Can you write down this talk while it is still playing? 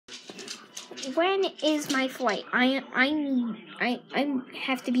when is my flight? I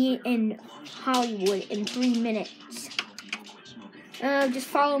have to be in Hollywood in 3 minutes. Just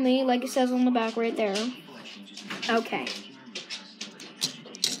follow me, like it says on the back right there. Okay.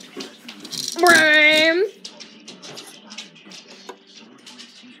 Bram.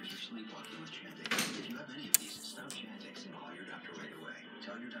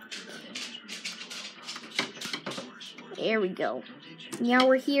 There we go. Now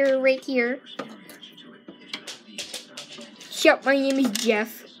we're here, right here. Sup, my name is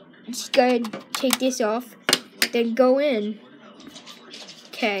Jeff. Just gotta take this off, then go in.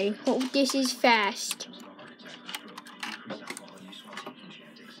 Okay, hope this is fast.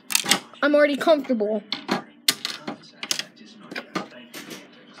 I'm already comfortable.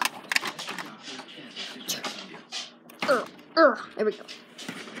 There we go.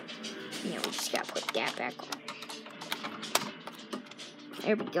 Now we just gotta put that back on.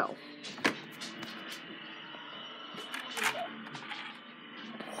 There we go.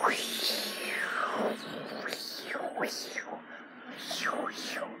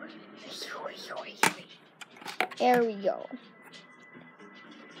 There we go.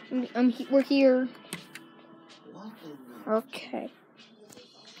 We're here. Okay.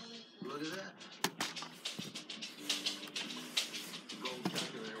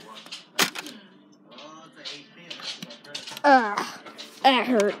 That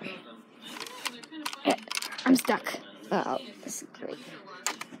hurt. I'm stuck. Oh, this is great.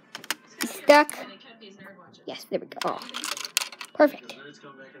 You stuck? Yes, there we go. Oh, perfect.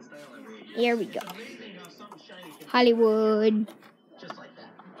 Here we go. Hollywood.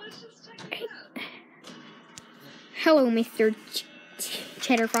 Hello, Mr.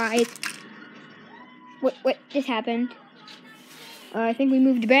 Cheddar Fries. What just happened? I think we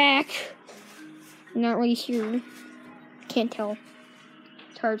moved back. I'm not really sure. Can't tell.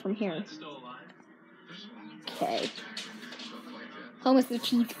 It's hard from here. Okay. Hello, Mr.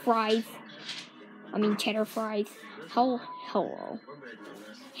 Cheese Fries. I mean, Cheddar Fries. Hello.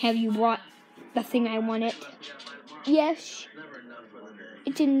 Have you brought the thing I wanted? Yes.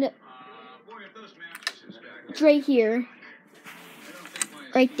 It's in the... It's right here.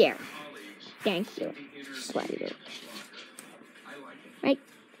 Right there. Thank you. Slide it. Right.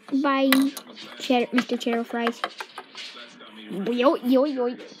 Bye, Mr. Cheddar Fries. Yo.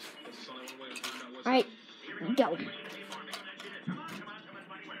 Alright. Go.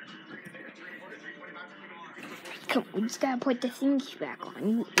 Come on, we just gotta put the things back on,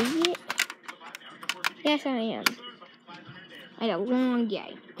 you idiot. Yes, I am. I had a long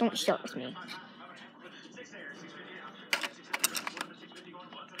day. Don't start with me.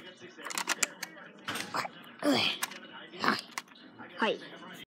 Hi.